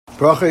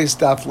Brachos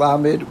Daf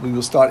Lamed. We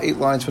will start 8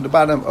 lines from the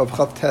bottom of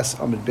Chav Tes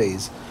Amid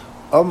Beis.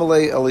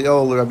 Amalei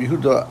Eliyahu Rabbi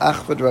Yehuda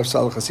Achvad Rav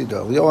Salach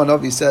Hasida. Eliyahu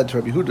Hanavi said to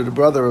Rabbi Yehuda, the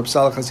brother of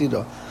Salach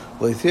Hasida,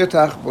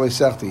 Leithirtach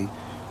v'leisechti.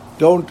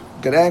 Don't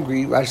get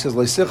angry. Rashi says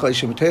Leisicha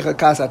Yishemetecha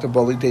Kas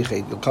Ataboli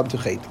Dechet. You'll come to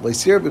Chet.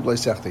 Leisir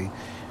v'leisechti.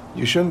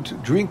 You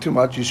shouldn't drink too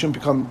much. You shouldn't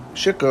become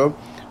shikar.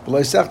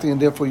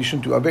 And therefore you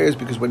shouldn't do averes,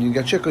 because when you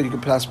get shikar, you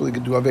can possibly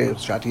do averes.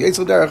 Shati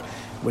Yetzel Derech.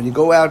 When you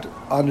go out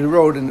on the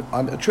road and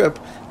on a trip,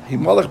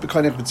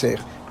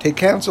 take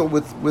counsel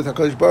with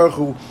HaKadosh Baruch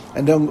Hu,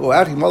 and then go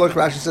out.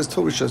 Rashi says,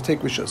 Til Rishos,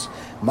 take Rishos.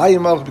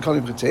 Ma'yim Malach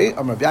b'kanim b'tzei.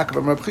 Rav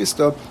Yaakov Rav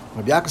Chisda.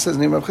 Rav Yaakov says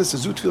the name of Rav Chisda,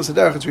 Zu Tfilas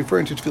HaDerech. It's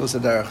referring to Tfilas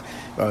HaDerech.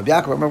 Rav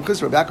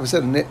Yaakov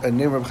said the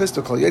name of Rav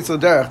Chisda, Kol Yetzel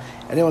Derech.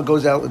 Anyone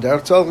goes out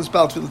Derech, Tzol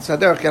L'spal Tfilas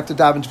HaDerech. You have to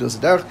daven Tfilas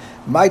HaDerech.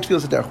 My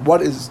Tfilas HaDerech. What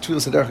does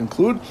Tfilas HaDerech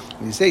include?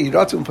 When you say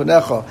Yiratzum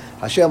Panecha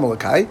Hashem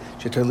Elokai,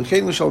 Sheter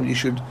L'chein L'Shalom, you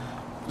should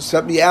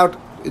set me out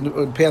in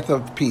the path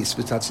of peace.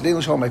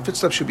 My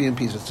footsteps should be in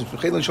peace. You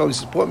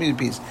support me in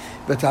peace.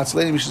 We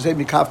should save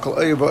me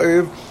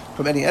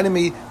from any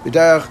enemy. And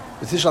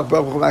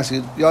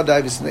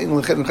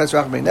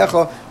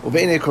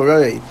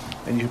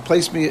you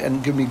place me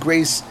and give me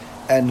grace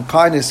and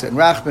kindness and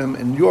rachmim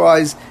in your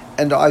eyes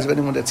and the eyes of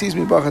anyone that sees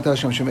me.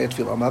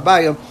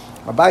 Abaya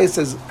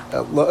says,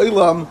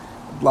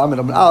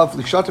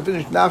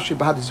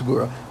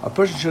 a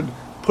person should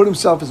put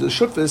himself as a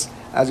shutfis,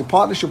 as a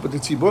partnership with the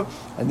tzibur,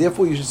 and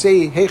therefore you should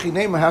say, Heichi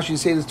Neima, how should you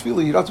say this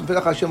tefillah? Yiratzim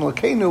Perach Hashem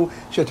L'keinu,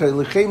 Sheter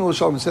L'cheinu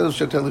L'shalom, instead of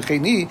Sheter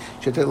L'cheinu,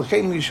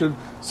 you should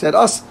set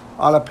us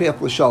on a path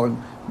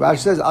L'shalom. Rashi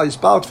says, Al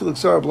Yispal Tefillah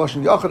Ksara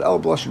B'Lashon Yachad, El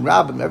B'Lashon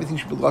Rabbim, everything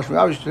should be B'Lashon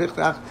Rabbim,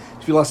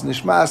 Tefillah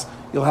Nishmas,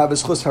 you'll have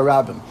as Chus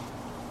HaRabbim.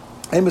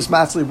 Amos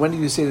Matzli, when do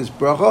you say this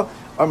bracha?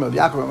 Rav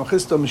Yaakov Rav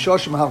Chisda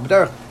Mishoshim Halach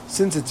B'Derech,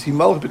 since it's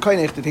Himalach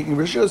B'Koinech, to taking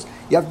rishos,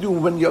 you have to do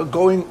when you're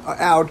going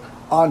out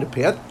on the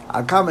path.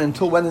 I'll come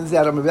until when is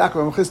that? Rav Yaakov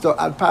Rav Chisda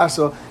ad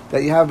Paso,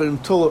 that you have it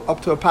until up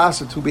to a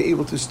Paso to be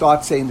able to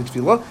start saying the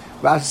tefillah.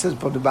 Rashi says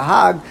from the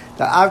Bahag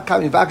that ad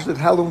kam yivakshlik,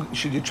 how long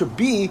should your trip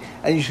be?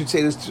 And you should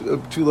say this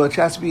tefillah. It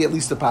has to be at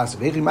least a Paso.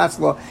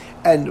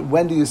 And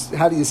when do you?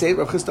 How do you say it?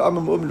 Rav Chisda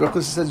Rav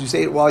Chisda says you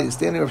say it while you're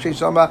standing. Rav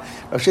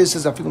Sheish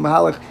says afilu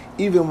mahalach,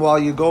 even while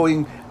you're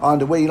going on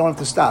the way, you don't have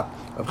to stop.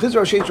 Rav Chisda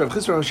Rav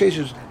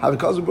Sheish have a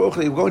cousin Baruch.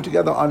 They were going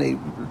together on a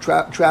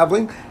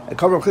traveling.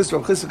 And Rav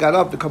Chisda got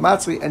up the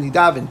Kamatzli and he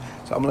davened.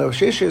 So Rav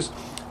Sheish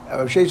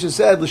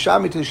said,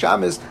 "L'shami to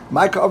Shamis,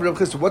 Micah of Rav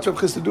Chisda." What's Rav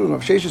Chisda doing?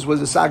 Rav Sheish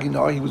was a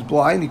saginar. He was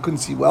blind. He couldn't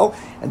see well,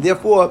 and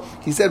therefore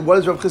he said, "What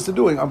is Rav Chisda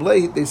doing?"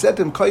 They said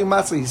to him, "Koyim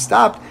Matzli." He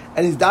stopped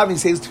and he's davening. He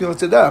says, "Tefillah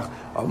Tzedach."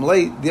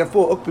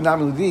 Therefore,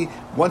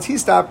 once he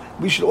stopped,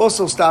 we should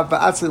also stop.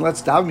 Let's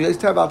daven.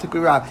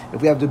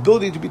 If we have the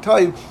ability to be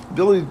tired, the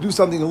ability to do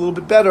something a little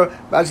bit better,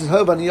 since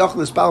I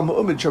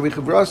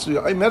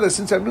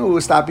knew we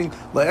were stopping,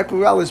 even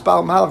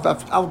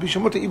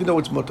though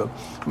it's mutter.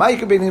 We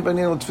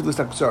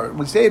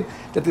said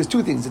that there's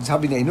two things. It's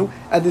Havinenu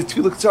and there's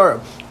Tefillah Ksara.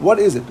 What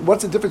is it?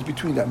 What's the difference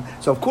between them?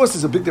 So, of course,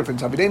 there's a big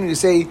difference. Havinenu, you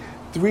say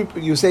a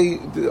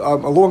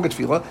longer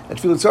tefillah, and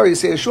tefillah tzara you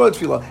say a short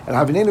tefillah, and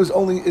Havinenu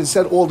is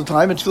said all the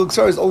time, and tefillah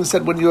tzara is only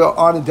said when you're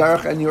on a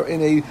derech and you're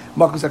in a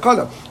makus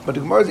hakana. But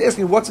the Gemara is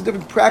asking what's the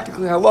difference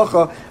practically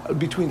halacha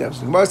between them. So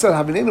the Gemara said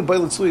Havinenu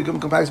b'ayil tzui, you give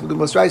comparison with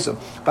the Mosraisa.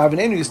 By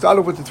Havinenu you start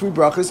off with the three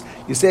brachas.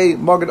 You say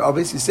Magen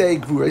Avis, you say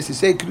Gvurais, you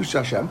say Kedush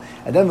Hashem,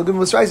 and then the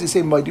Mosraisa you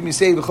say Maidim, you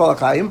say V'chol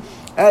HaChaim,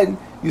 and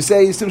you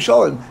say Sim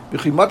Shalom.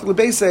 B'chimat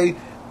lebeisei.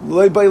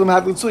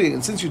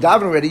 And since you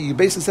daven already, you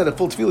basically said a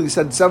full tefillah. You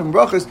said 7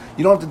 brachas.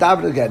 You don't have to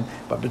daven again.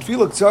 But by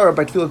tefillah tzara,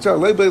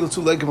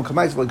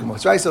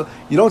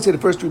 you don't say the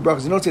first 3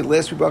 brachas. You don't say the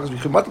last 3 brachas.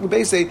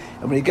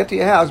 And when you get to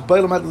your house,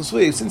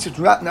 since it's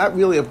not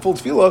really a full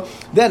tefillah,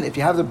 then if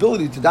you have the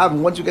ability to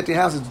daven, once you get to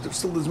your house, it's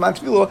still the zman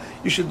tefillah.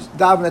 You should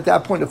daven at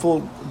that point a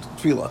full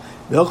tefillah.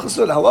 The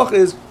halacha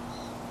is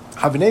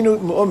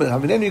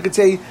Havinenu, you could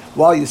say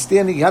while you're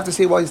standing. You have to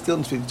say while you're still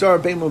in Tefillah Tzara,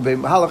 Beimu,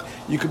 Mahalach.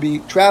 You could be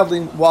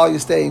traveling while you're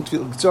staying in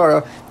Tefillah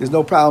Tzara. There's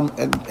no problem,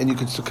 and you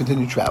could still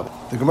continue travel.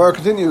 The Gemara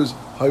continues.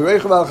 So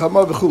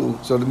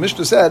the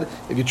Mishnah said,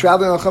 if you're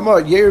traveling on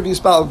Chamor,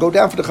 go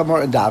down for the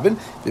Chamor and daven.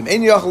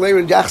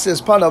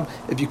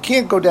 If you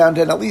can't go down,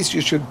 then at least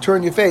you should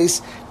turn your face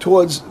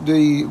towards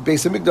the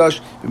Beis Hamikdash.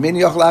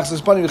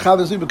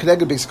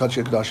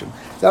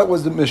 That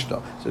was the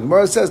Mishnah. So the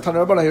Gemara says,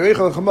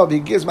 he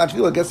gives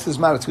matfilah, gets his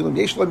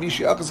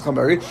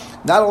matfilah.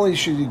 Not only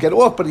should you get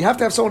off, but you have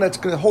to have someone that's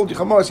going to hold your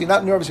Chamor, so you're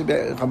not nervous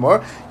about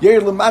Chamor.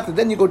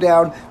 Then you go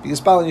down,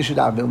 because you should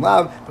daven.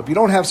 But if you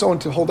don't have someone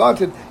to hold on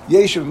to it,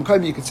 you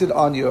can sit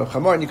on your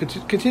chamor and you can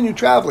continue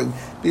traveling,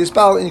 be a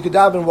spal, and you can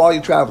daven while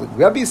you're traveling.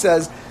 Rabbi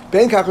says,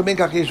 even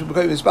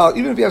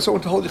if you have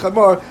someone to hold your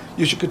chamor,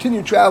 you should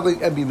continue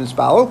traveling and be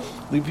mispal.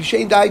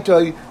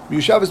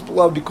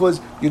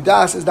 Because your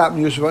das is not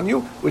miyushav on you,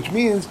 which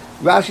means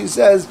Rashi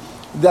says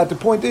that the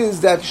point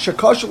is that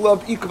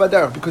shakashalav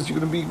ikavader, because you're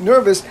going to be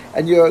nervous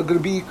and you're going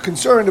to be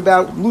concerned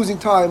about losing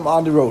time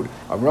on the road.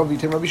 Rabbi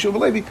Rabbi Shulman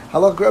Levi,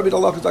 halach Rabbi,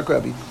 halach is like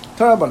Rabbi.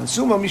 Someone who's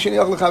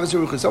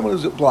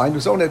blind, or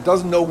someone that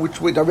doesn't know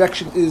which way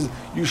direction is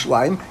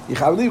Yerushalayim,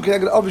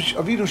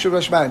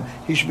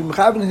 he should be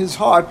mechaven his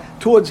heart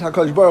towards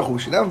HaKadosh Baruch Hu.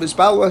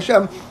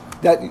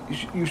 That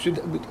we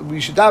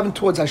should daven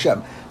towards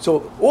Hashem.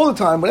 So all the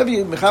time, whenever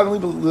you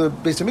mechaven the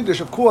Beis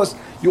Hamikdash, of course,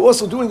 you're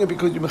also doing it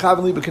because you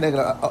mechaven liba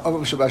keneged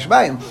Shabbat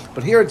Shemayim.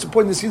 But here it's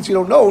important that since you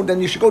don't know,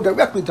 then you should go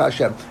directly to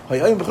Hashem.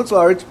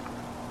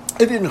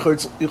 If in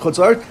Chutz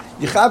La'aretz,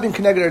 Yichavin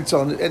Keneged Eretz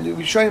Yisrael, and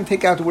we try and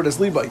take out the word as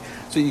Libai.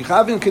 So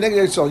Yichavin Keneged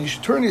Eretz Yisrael, you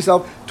should turn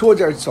yourself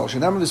towards Eretz Yisrael.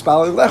 Shenam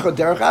V'Spal Lecha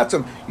Derech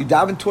Atzam, you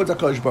daven towards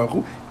HaKadosh Baruch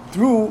Hu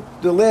through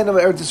the land of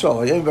Eretz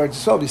Yisrael. Eretz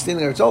Yisrael, you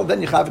stand in Eretz Yisrael,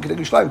 then Yichavin Keneged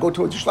Yerushalayim, go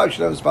towards Yerushalayim.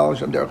 Shenam V'Spal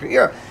Hashem Derech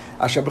Eir.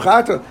 Asher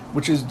B'chata,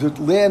 which is the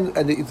land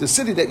and the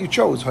city that you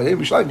chose. You're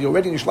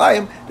already in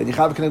Yerushalayim, then you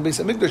have Beis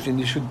Hamikdash, and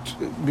you should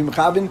be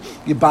mechavin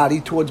your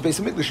body towards Beis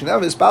Hamikdash. Now,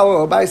 this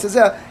Palo or Bayis says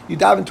you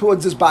daven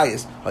towards this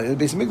bias.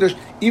 Beis Hamikdash,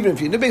 even if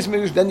you're in the Beis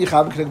Hamikdash, then you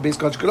have Beis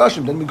Kodesh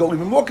Kodashim. Then we go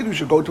even more. You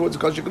should go towards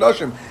the Kodesh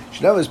Kodashim.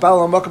 Now, this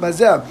Palo or Makam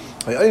Hazeh.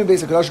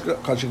 Beis Kodesh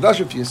Kodashim.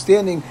 If you're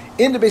standing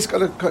in the Beis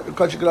Kodesh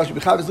Kodashim,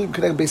 you have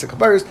Beis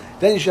Kaparis.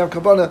 Then you should have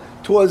Kavanah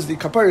towards the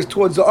Kaparis,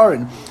 towards the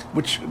Aron,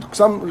 which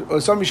some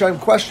Yishayim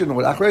question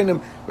or Achreinim.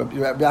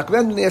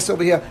 They asked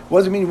over here, what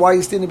does it mean? Why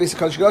he's standing in Beis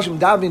Kodesh Kodashim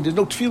davening? There's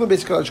no tefillah in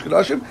Beis Kodesh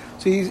Kodashim,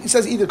 so he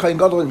says either Kohen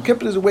Gadol and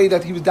Kippur is a way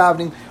that he was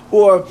davening,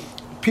 or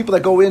people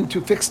that go in to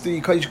fix the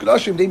Kodesh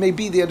Kodashim, they may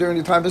be there during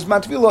the time of his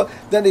tefillah,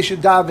 then they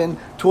should daven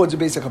towards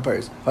the Beis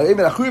HaKaparis.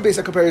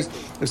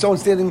 If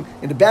someone's standing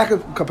in the back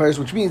of Kaparis,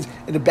 which means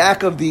in the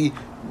back of the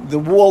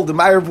wall, the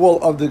Ma'ariv wall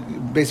of the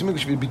Beis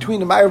Hamikdash,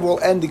 between the Ma'ariv wall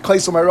and the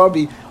Kaisel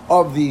Ma'arabi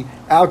of the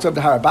outside of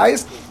the Har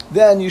Bayis,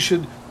 then you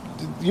should.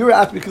 You're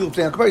at the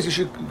Kaparis. You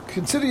should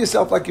consider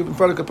yourself like you're in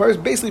front of Kaparis.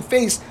 Basically,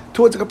 face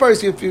towards the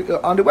Kaparis. If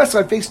you're on the west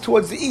side, face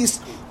towards the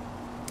east,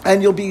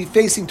 and you'll be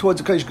facing towards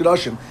the Kodesh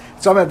Kodashim.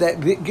 Some have that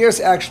gears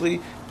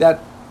actually that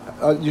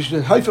you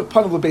should haifik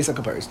panav lebeis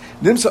HaKaparis.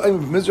 Nimsa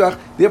Mizrach.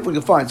 Therefore,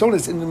 you'll find someone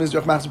that's in the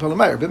Mizrach machzir panav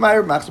Meir.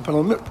 B'Meir machzir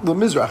panav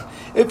Mizrach.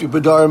 If you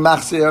bedar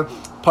machzir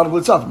panav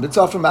l'tzafim,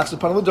 mitzafim machzir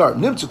panav l'dar.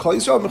 Nimsa Klal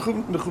Yisrael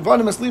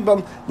mechuvanim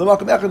eslibam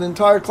l'makam echad. The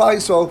entire Klal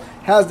Yisrael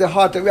has their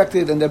heart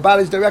directed and their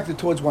bodies directed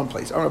towards one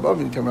place. Amar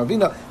Rabbi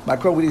Ravina,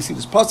 Makro, where do you see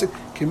this pasuk?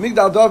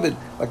 Kimigdal David,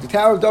 like the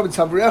Tower of David,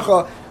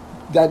 Savrecha,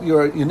 that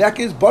your neck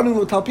is, Banu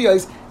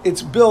l'talpiyas,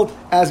 it's built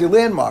as a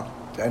landmark.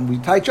 And we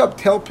touch up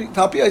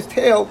Talpiya's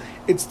tail,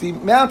 it's the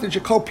mountain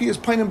Shekol Pi is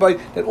pointing by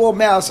that all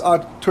mouths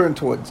are turned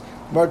towards.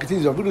 Mar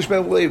continues, there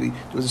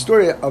was a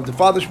story of the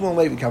father Shmuel and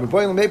Levi.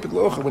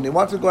 When they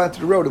wanted to go out to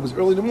the road, it was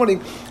early in the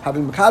morning,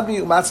 having Makadmi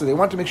Umatzah, they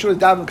wanted to make sure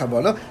they daven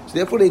Kavanah, so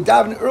therefore they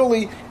daven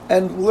early,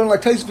 and we learn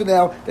like Taisva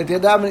now, that they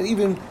daven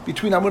even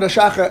between Amud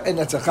HaShacha and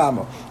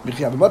Netzachama. And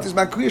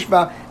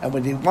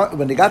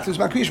when they got to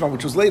Zman Kriyishma,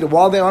 which was later,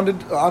 while they're on the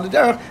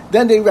derech,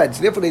 then they read.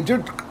 So therefore they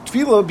did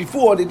Tefillah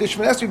before, they did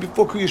Shemon Esrei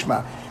before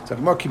Kriyishma. So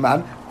Gemara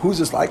Kiman, who's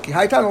this like? We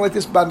have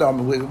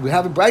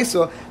a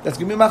brisa that's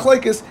giving me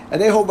machlokes,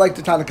 and they hold like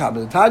the Tanakh.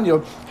 The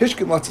Tanya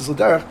Hishkim Latzis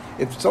L'derech.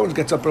 If someone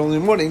gets up early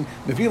in the morning,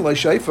 Mevin Lai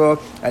Shaifa,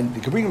 and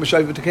you can bring him a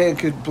Shaifa to and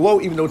could blow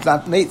even though it's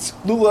not Nates.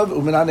 Lulav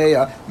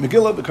Uminaneya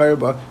Megillah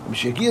B'Karba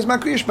Mishaki is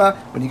Makriyishma.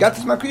 When you got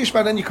to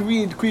Makriyishma, then you can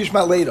read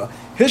Kriyishma later.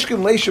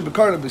 Hishkim Leisha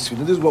B'Karna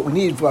B'Sfina. This is what we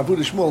need for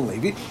Avudah Shmuel and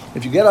Levi.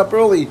 If you get up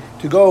early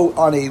to go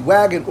on a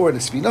wagon or a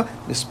Sfina,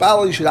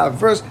 Mispala you should have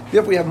first.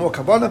 Therefore, we have more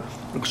kavanah.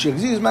 That's the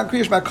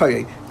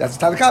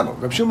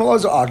Tanakh. Reb Shimon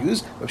Elazar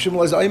argues. Reb Shimon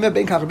Elazar Aimer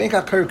Ben Kach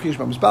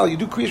Kriyishma Mispala. You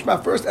do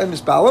Kriyishma first and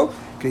Mispalo.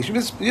 She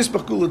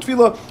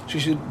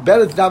should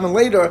better to daven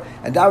later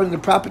and daven in the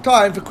proper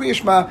time for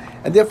Kriyishma,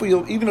 and therefore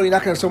even though you're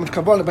not going to have so much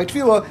kavanah by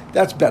Tefillah,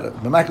 that's better.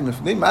 That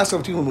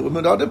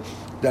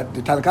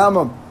the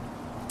Tanakh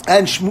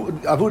and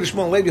Avudah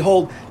Shmuel and Levi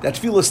hold that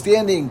tefillah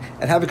standing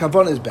and having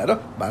kavanah is better.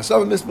 That's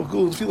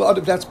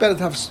better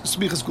to have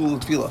smichas kula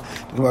tefillah.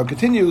 The Gemara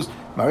continues.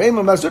 Mariam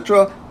and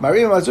Mazutra,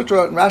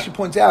 and Rashi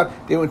points out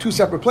they were in two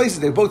separate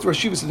places. They both were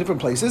shivas in different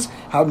places.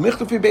 How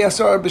Michtafi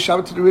Be'asar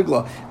b'Shabbat to the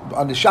Rigla.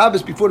 On the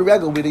Shabbos before the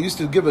Regel, where they used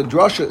to give a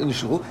drasha in the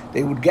shul,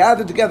 they would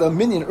gather together a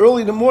minyan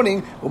early in the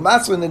morning,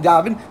 u'matzah and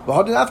daven,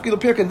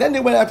 and then they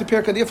went out to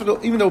Pirka,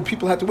 even though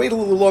people had to wait a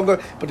little longer,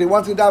 but they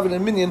wanted to daven a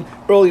minyan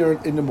earlier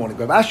in the morning.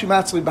 Rabbi Ashi,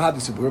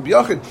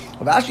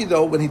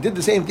 though, when he did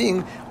the same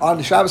thing on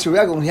the Shabbos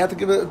Regel, when he had to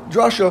give a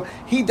drasha,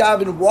 he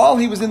davened while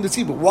he was in the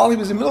tzibur, while he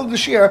was in the middle of the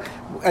shir,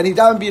 and he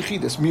davened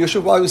b'yechidus,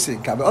 miyoshev while he was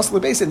sitting. And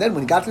then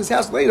when he got to his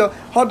house later,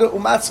 hada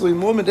umatzli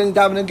mum, and then he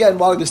davened again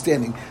while he was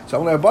standing. So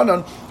when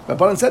Rabbanan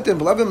said to him,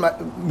 why don't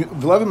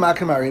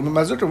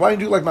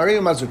you do like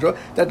Mariam and Mazutra,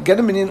 that get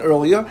a minyan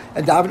earlier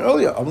and daven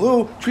earlier?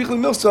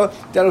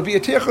 That'll be a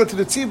techa to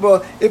the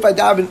tzibah if I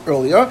daven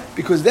earlier,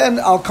 because then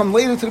I'll come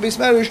later to the Beis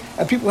Medrash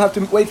and people have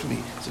to wait for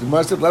me. So the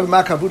Gemara said, why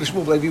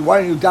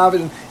don't you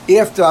daven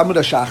after Amud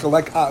HaShacha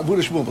like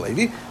Avudah Shmuel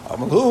Levi?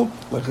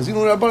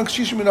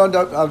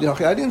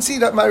 I didn't see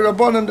that my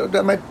Rabbanan,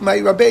 that my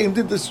Rabbeim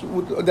did this,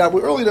 that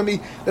were earlier than me,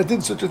 that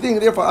did such a thing,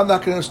 and therefore I'm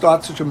not going to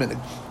start such a minute.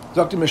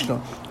 Dr. Mishnah.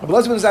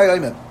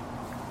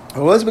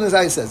 Rabbi Ben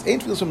Azai says,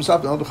 "Ain't tefillas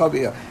musaf and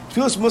chavir."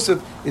 Tefillas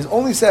musaf is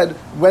only said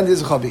when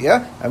there's a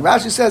chavir, and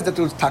Rashi says that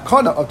there was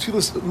takana of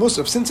tefillas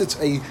musaf since it's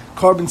a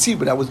carbon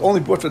tzibah that was only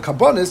brought for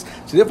kabbanis,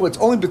 so therefore it's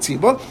only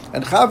b'tzibah.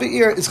 And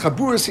chavir is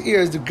chabura seir,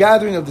 is the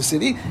gathering of the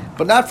city,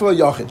 but not for a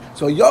yachid.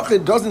 So a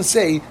yachid doesn't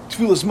say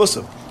tefillas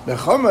musaf. It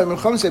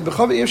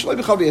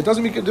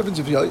doesn't make a difference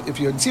if you're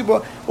in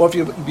tzibah or if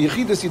you're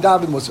b'yechidus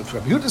yadav in musaf.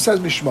 Rabbi Yehuda says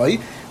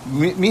mishmai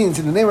means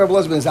in the name of Rabbi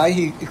Elazar ben Azai.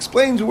 He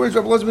explains the words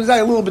of Rabbi Elazar ben Azai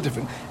a little bit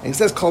different, and he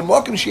says kol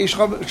makom sheish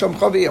sham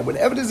chavir.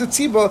 Whenever there's a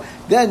tzibah,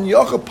 then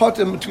yachid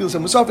patim tefillas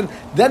musafin.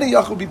 Then a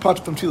yachid will be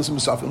patim from tefillas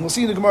musafin. We'll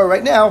see in the Gemara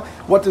right now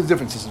what the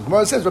difference is. The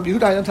Gemara says Rabbi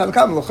Yehuda hayan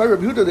tanakam.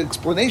 Rabbi Yehuda, the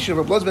explanation of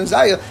Rabbi Elazar ben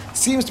Azai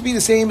seems to be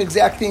the same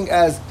exact thing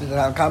as the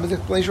Tanakama's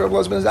explanation of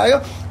Rabbi Elazar ben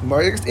Azai. The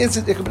Gemara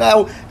answers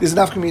now there's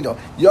enough kamino.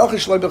 If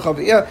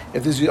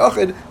there's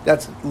Yachid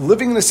that's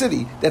living in the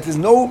city, that there's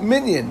no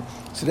minion,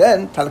 so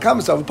then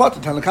Tanakama self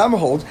potter. Tanakama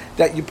holds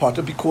that you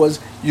potter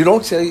because you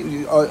don't say a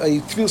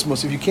tefillas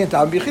musaf if you can't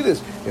daven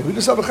b'yechidus.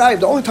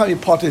 The only time you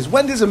potter is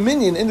when there's a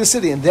minion in the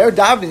city and they're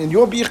davening and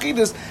you're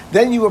b'yechidus,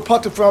 then you were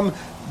potter from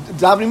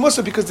davening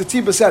musaf because the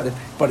tzibah said it.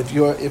 But if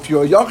you're a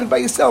yachid by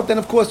yourself, then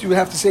of course you would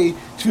have to say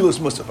tefillas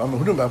musaf.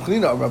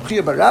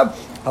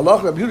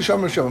 Allah Rabbi Yehuda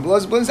Shamar Shamar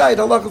Belaz Ben Zayid.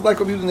 Allah is like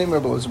Rabbi Yehuda name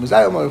Rabbi Belaz Ben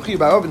Zayid. Rabbi Yehuda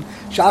Barovin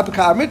Shab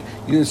Kamid.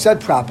 You said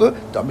proper.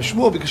 Dam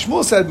Shmuel because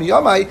Shmuel said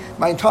Miyamai.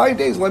 My entire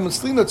days like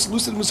Muslina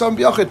Tzlusid Musam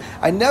Biyachid.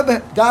 I never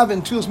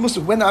daven tefillas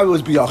musaf when I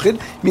was biyachid.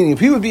 Meaning if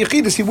he would be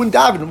yachidus, he wouldn't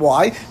daven.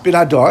 Why? Ben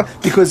Hadar,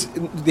 because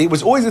there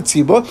was always a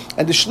tzibah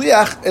and the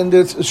shliach and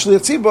the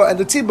shliach tzibah and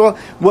the tzibah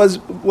was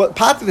what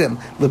part of him.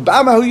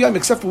 Lebama Hu Yom,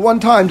 except for one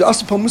time the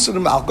Asapam Musa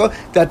Malka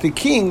that the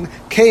king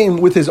came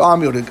with his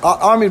army, or the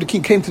army of the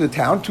king came to the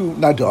town to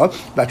Nadar.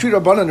 Batri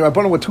Rabbanan, the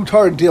Rabbanan were too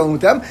tired dealing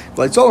with them.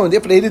 Like so, and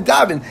therefore they didn't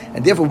daven,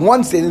 and therefore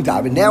once they didn't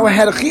daven. Now I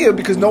had a chiyuv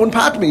because no one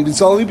pat me.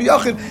 It's only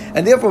biyachid,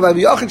 and therefore by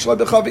biyachid shalai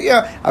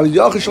b'chavir, I was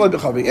biyachid shalai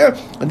b'chavir,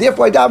 and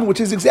therefore I daven,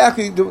 which is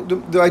exactly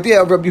the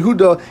idea of Rabbi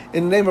Yehuda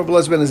in the name of Rabbi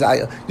Elazar ben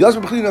Azai.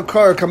 Yosef B'chlina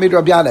Kar Kamed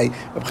Rabbi Yanai.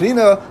 Rabbi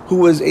B'chlina, who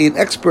was an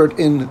expert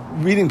in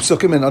reading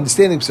psukim and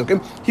understanding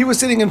psukim, he was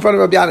sitting in front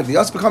of Rabbi Yanai.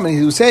 Yosef B'chlina,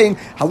 he was saying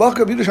halach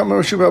Rabbi Yehuda Shamar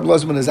Shuvah Rabbi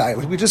Elazar ben Azai,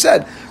 like we just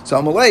said. So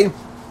Amalei.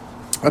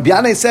 Rabbi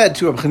Yanai said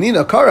to Rabbi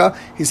Chanina Kara,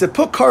 he said,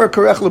 "Put Kara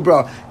Karech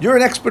Lebra. You're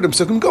an expert in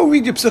psukim. Go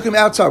read your psukim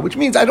outside." Which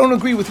means I don't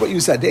agree with what you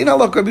said.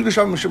 Allah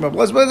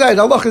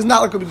is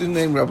not like Rabbi Yehuda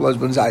name Rabbi Elazar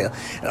ben Azai.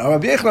 And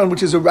Rabbi Yechon,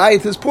 which is a right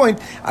at this point,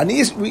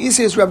 we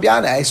say it's Rabbi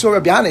Yanai. I saw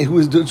Rabbi Yanai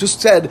who just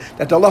said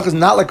that Allah is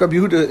not like Rabbi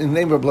Yehuda in the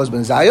name of Rabbi Elazar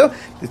ben Azai.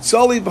 It's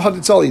Tzoli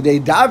v'Haditzoli.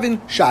 They daven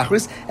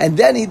Shachris, and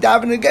then he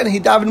daven again. He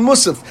daven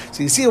Musaf.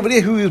 So you see over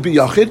there who was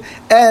b'Yachid,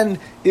 and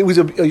it was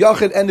a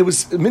yachid, and there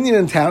was a minion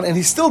in town, and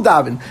he still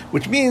daven,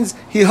 which means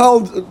he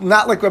held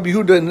not like Rabbi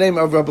Yehuda in the name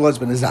of Rabbi Elazar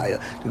ben Azai.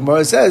 The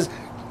Gemara says,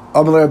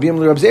 Rabbi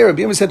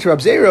Yom said to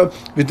Rabbi Zera,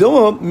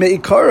 Vidilma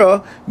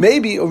meikara,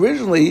 maybe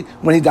originally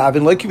when he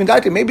davened, like even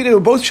daite, maybe they were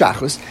both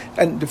shachris,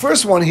 and the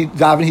first one he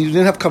davened, he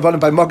didn't have kavanah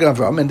by Magen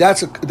Avram, and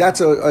that's a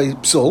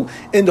psul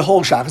in the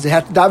whole shachris. They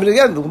had to daven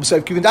again.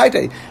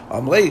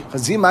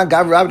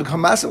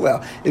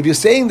 If you're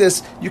saying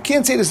this, you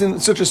can't say this in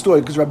such a story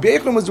because Rabbi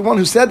Yechon was the one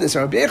who said this.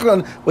 And Rabbi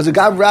Yechon was a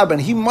gav rabbi,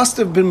 and he must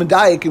have been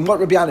medayik in what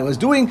Rabbi Yanai was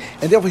doing,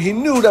 and therefore he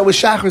knew that was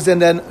shachris and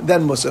then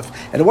musaf,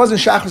 and it wasn't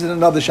shachris and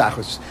another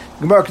shachris.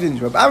 Gemara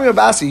continues. Rabbi Ami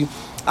Rabasi,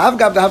 I've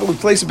got to have a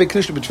place of Beit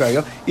Knishna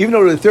B'Tveria, even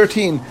though there are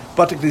 13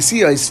 Batik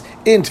Nisiyos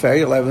in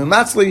Tveria, 11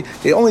 Matzli,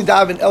 they only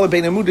daven Ela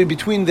Bein Amudi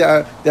between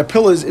their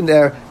pillars in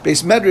their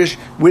base medrash,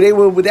 where they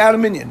were without a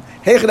minion.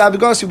 Heichad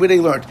Avigasi, where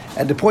they learned.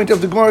 And the point of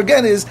the Gemara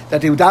again is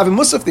that they would daven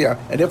Musaf there,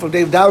 and therefore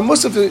they would daven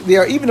Musaf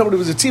there, even though there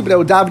was a tzibah that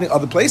would daven in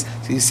other place.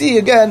 So you see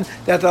again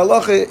that the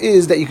halacha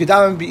is that you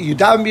daven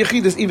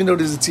b'yechidus even though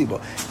there's a tzibah.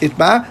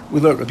 Itma,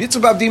 we learned Rabbi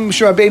Yitzchak Bavdim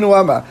Mishra Rabbeinu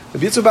Amma.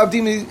 Rabbi Yitzchak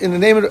Bavdim in the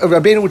name of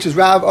Rabbeinu, which is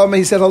Rav Amma,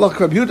 he said halacha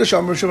Rabbi Yehuda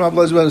Shamar Shamar Rabbi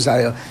Elazar ben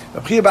Azai.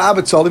 Rabbi Chia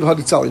Ba'abat Tzoli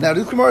v'Haditzoli. Now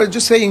this Gemara is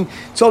just saying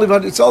Tzoli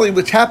v'Haditzoli,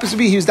 which happens to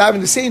be he was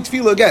davening the same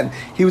tefillah again.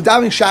 He was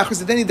davening shachris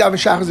and then he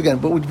davened shachris again.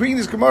 But we bring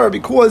this Gemara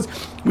because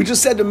we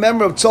just said the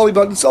member of Tzoli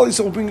v'Haditzoli,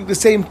 so we'll bring the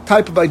same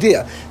type of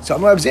idea. So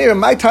I'm Rav Zera,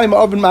 my time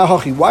of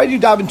Ma'ahachi. Why do you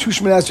daven two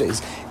Shemon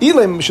Esreis?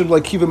 Ilim should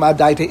like kiva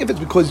ma'adaita. If it's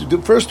because the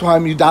first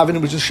time you daven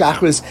it was just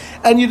shachris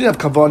and you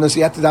didn't have kavanah, so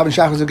you have to daven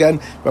shachris again.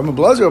 Rabbi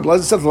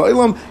Elazar said,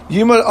 "Ilam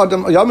yimad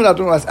adam yamin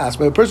adam ask."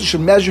 But a person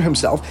should measure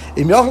himself.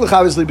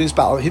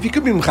 If he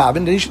could be mechaven,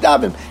 then he should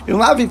daven.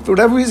 If for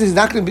whatever reason he's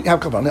not going to have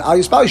kavanah, al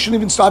yispal, he shouldn't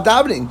even start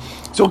davening.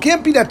 So it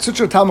can't be that such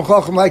a talmid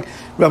chacham like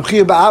Rabbi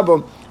Chia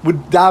Ba'abba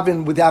would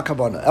daven without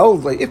kavanah.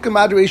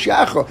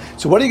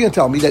 So what are you going to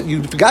tell me that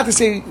you forgot to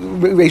say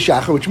reish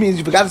shacha, which means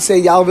you forgot to say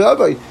yal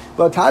ve'avai?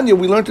 But Tanya,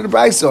 we learned in the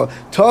Brayso,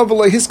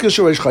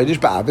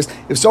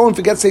 if someone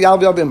forgets to say yal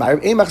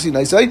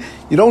ve'avai,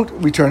 you don't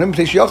return him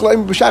because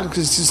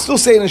he's still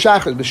saying in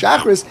shachris. But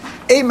shachris,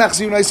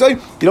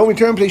 you don't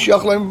return him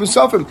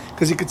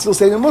because he could still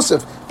say in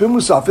musaf.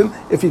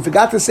 If he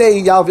forgot to say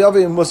yal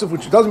ve'avai in musaf,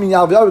 which doesn't mean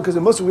yal ve'avai because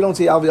in musaf we don't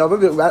say yal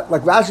ve'avai.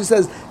 Like Rashi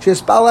says,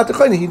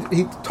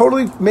 he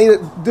totally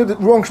did it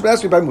wrong by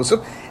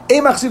musaf.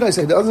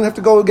 It doesn't have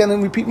to go again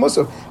and repeat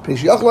Musaf.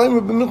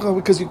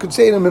 Because you could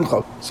say it in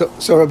Mincha.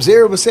 So Reb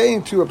Zera was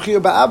saying to Reb Chia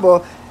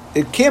Ba'Abba,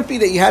 it can't be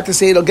that you had to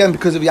say it again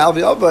because of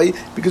Yalvi Avai,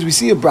 because we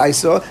see a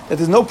brisa that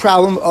there's no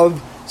problem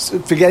of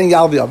forgetting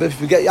Yalvi Avai. If you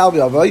forget Yalvi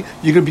Avai,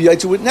 you're going to be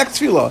yaitzu with next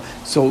tefillah.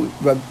 So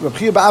Reb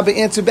Chia Ba'Abba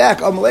answered back,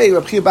 Amalei,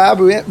 Reb Chia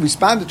Ba'Abba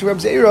responded to Reb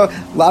Zera,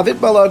 Lavit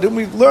Bala, didn't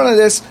we learn of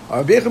this?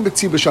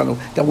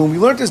 That when we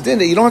learned this din,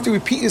 that you don't have to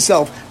repeat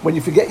yourself when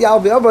you forget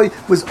Yalvi Avai,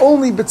 was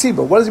only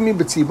B'tziba. What does it mean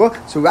B'tziba?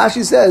 So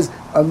Rashi says,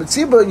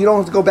 Mitziba, you don't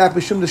have to go back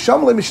B'shum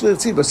D'Shamle Mishlich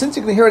Tziba. Since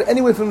you can hear it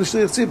anyway from the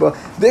Shlich Tziba,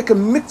 V'eka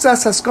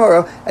Mitzas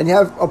Haskara, and you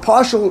have a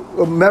partial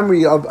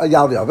memory of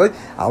Yalvi Avai.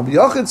 Al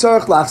B'Yochid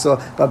Tzarech Lachsa,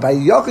 but by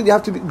Yochid you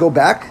have to go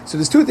back. So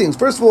there's two things.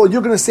 First of all,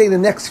 you're going to say the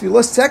next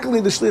tefillah. Secondly,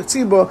 the Shlich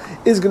Tziba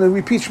is going to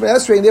repeat Shema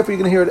Esrei, and therefore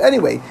you're going to hear it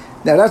anyway.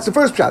 Now that's the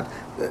first shot.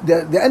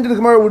 The end of the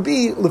Gemara would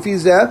be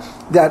Lefizeh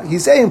that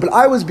he's saying, but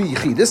I was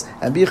B'Yechidus,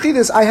 and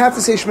B'Yechidus I have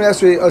to say Shema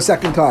Esrei a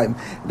second time.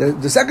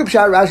 The second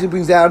shot Rashi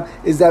brings down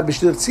is that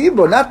B'Shlich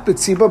Tziba, not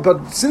B'Tziba,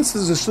 but since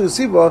there's a Shlich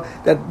Tziba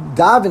that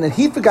Davin and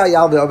he forgot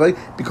Yalvi Avai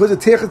because of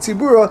Teichet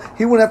Tzibura,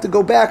 he wouldn't have to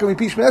go back and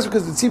repeat Shema Esrei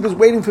because the Tziba is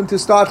waiting for him to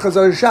start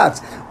Chazar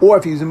Shatz. Or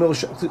if he's in the middle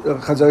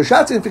of Chazar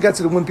Shatz and he forgets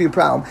it wouldn't be a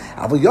problem.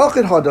 But Al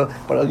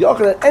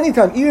Yochid at any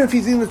time, even if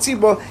he's in the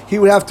Tziba, he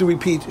would have to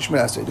repeat Shema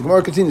Esrei. The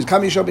Gemara continues,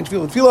 Kam Yishab in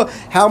Tefillah,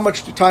 how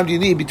much time do you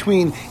need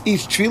between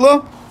each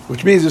tefillah?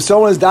 Which means if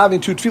someone is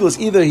davening two tefillahs,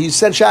 either he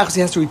said shachas, he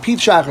has to repeat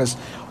shachas,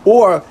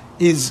 or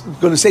he's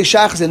going to say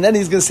shachas and then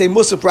he's going to say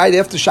musaf right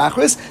after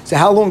shachas. So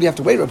how long do you have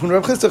to wait? One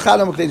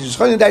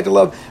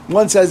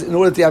says in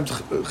order to have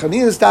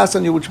chaninas das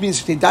on you, which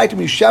means they die to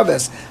me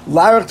shaves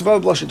larach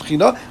tvav b'lashet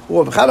china,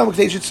 or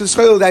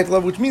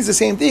which means the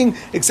same thing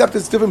except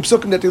it's different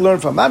psukim that they learn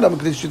from.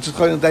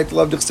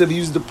 He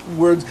used the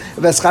words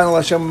v'eschanal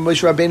Hashem.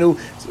 Moshe Rabbeinu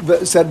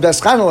said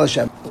v'eschanal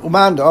Hashem.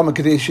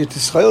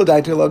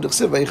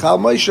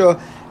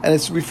 And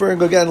it's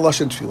referring again to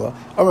Lashon Tefillah.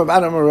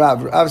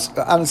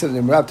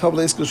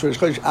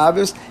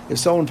 If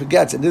someone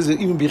forgets, and this is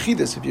even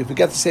B'Yechidus, if you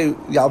forget to say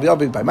Yalvi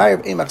Avai by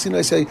Ma'ariv,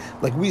 I say,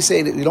 like we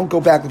say, that you don't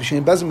go back to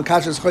B'Shem Bezin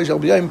Mekadosh Chodesh Al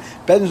B'Yom,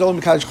 Bezin is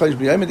only Mekadosh Chodesh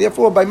B'Yom, and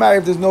therefore by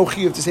Ma'ariv there's no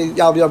chiyuv to say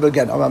Yalvi Avai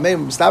again.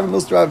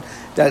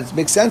 That it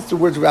makes sense, the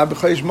words of Rabbi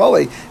Chodesh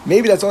Molei.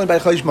 Maybe that's only by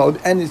Chodesh Molei,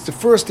 and it's the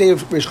first day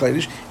of Rish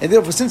Chodesh, and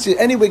therefore since you're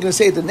anyway going to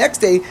say it the next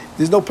day,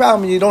 there's no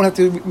problem, and you don't have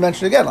to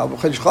mention it again.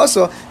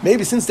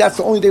 Maybe since that's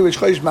the only day Rish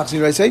Chodesh,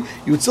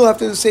 you would still have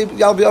to say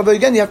Yalvi Avai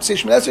again. You have to say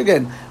Shema Esrei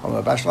again.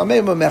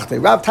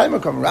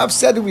 Rav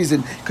said the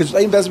reason because so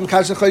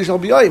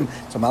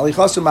Mali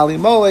Chasu, Mali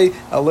Mole,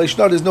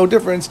 there's no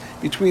difference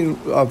between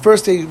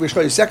first day Rish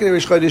Chodesh, second day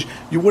Rish Chodesh.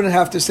 You wouldn't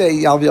have to say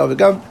Yalvi Avai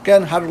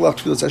again. Hadrulach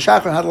Tfilas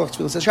Hashacha, Hadrulach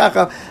Tfilas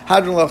Hashacha,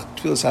 Hadrulach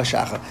Tfilas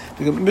Hashacha.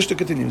 The Mishnah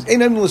continues.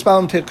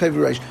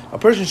 A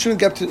person shouldn't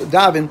get to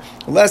daven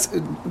unless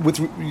with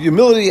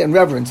humility and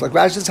reverence, like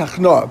Rashi says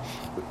Hachnah.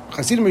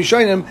 Chasidim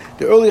Rishonim,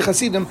 the early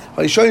Chasidim,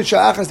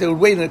 they would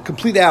wait in a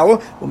complete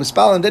hour,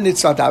 and then they'd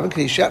start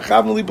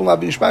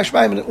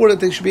davening, in order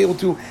that they should be able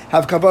to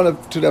have kavanah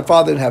to their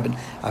Father in heaven.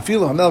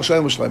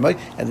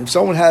 And if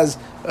someone has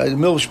a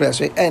milch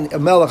and a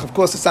melech, of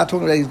course, it's not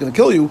talking about he's going to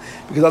kill you,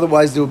 because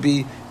otherwise there would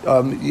be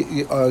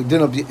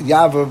din of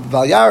Yava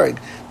Val Yarig.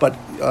 But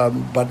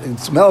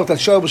it's melech that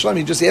show b'shalom.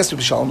 He just asked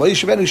for shalom. He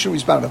shouldn't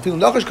respond. And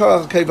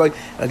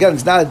again,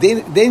 it's not a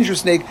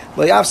dangerous snake.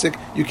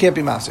 You can't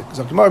be masik.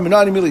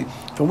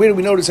 From where do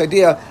we know this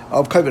idea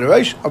of kavod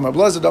reish?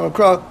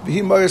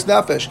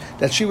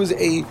 That she was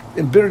a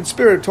embittered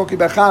spirit talking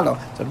about Chana.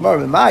 So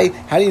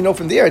how do you know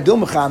from there?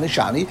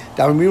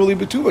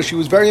 She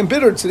was very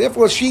embittered, so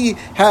therefore she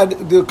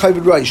had the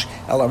kavod reish.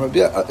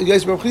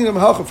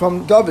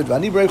 From David,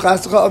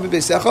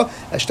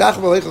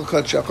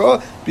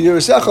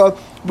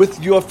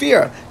 with your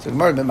fear. So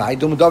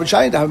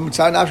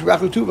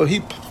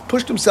he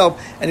pushed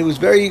himself and he was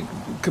very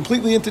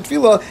completely into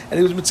tefillah and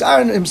he was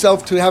mitzayin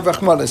himself to have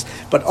rachmanis.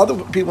 But other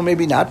people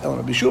maybe not.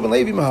 Don't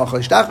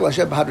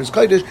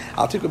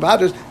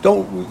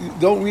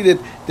read it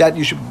that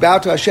you should bow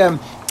to Hashem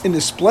in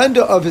the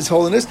splendor of His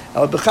holiness,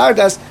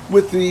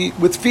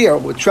 with fear,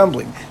 with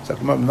trembling. So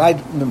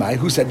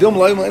who said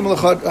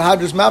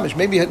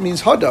maybe it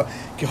means hada.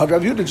 Just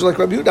like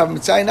Rabbi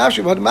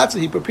Yehuda,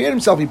 he prepared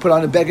himself. He put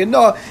on a beg and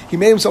he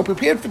made himself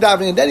prepared for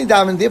davening, and then he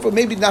davened. Therefore,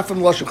 maybe not from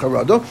Lashon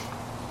Charado.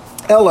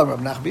 Rav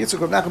Nachman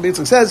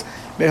Yitzchak says,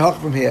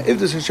 from here, if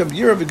there's Hashem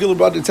Yirah v'Gilul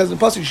Brada, it says in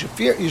the pasuk,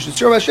 you should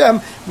serve Hashem,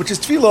 which is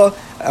tefillah.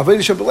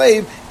 Avodah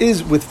Shabbat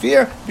is with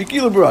fear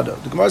v'Gilul Brada.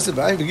 The Gemara said,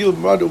 v'Gilul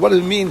Brada. What does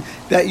it mean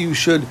that you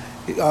should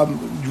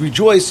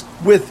rejoice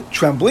with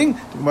trembling?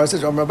 The Gemara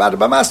says, in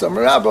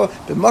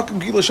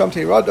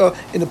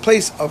the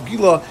place of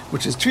Gila,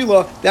 which is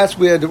tefillah, that's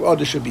where the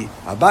order should be.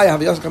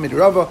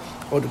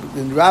 Or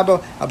in Rabbah,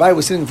 Abaya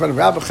was sitting in front of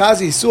Rabbah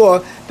Chazi. He saw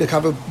the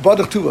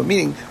Badach Tuba,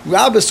 meaning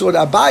Rabbah saw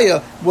that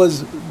Abaya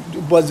was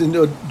in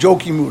a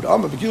joking mood.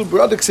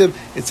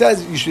 It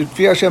says you should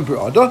fear Hashem per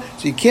order,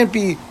 so you can't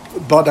be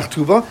badach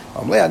tuva.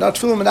 I'm not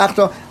tefillin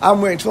menachta.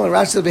 I'm wearing tefillin.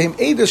 Rashi says behem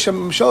edus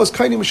shem mishos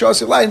kaini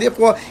mishos silai. And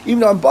therefore, even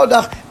though I'm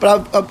badach,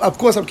 but of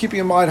course I'm keeping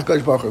in mind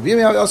Hakadosh Baruch Hu.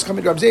 V'yim also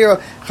coming to Rab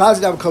Zera.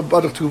 Chazid have called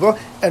badach tuva,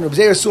 and Rab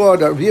Zera saw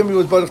that V'yim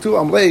was badach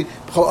tuva. I'm lay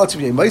b'chol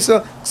atziv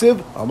yemaisa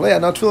ksiv. I'm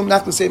not tefillin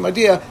menachta. The same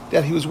idea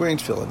that he was wearing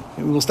tefillin.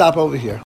 And we will stop over here.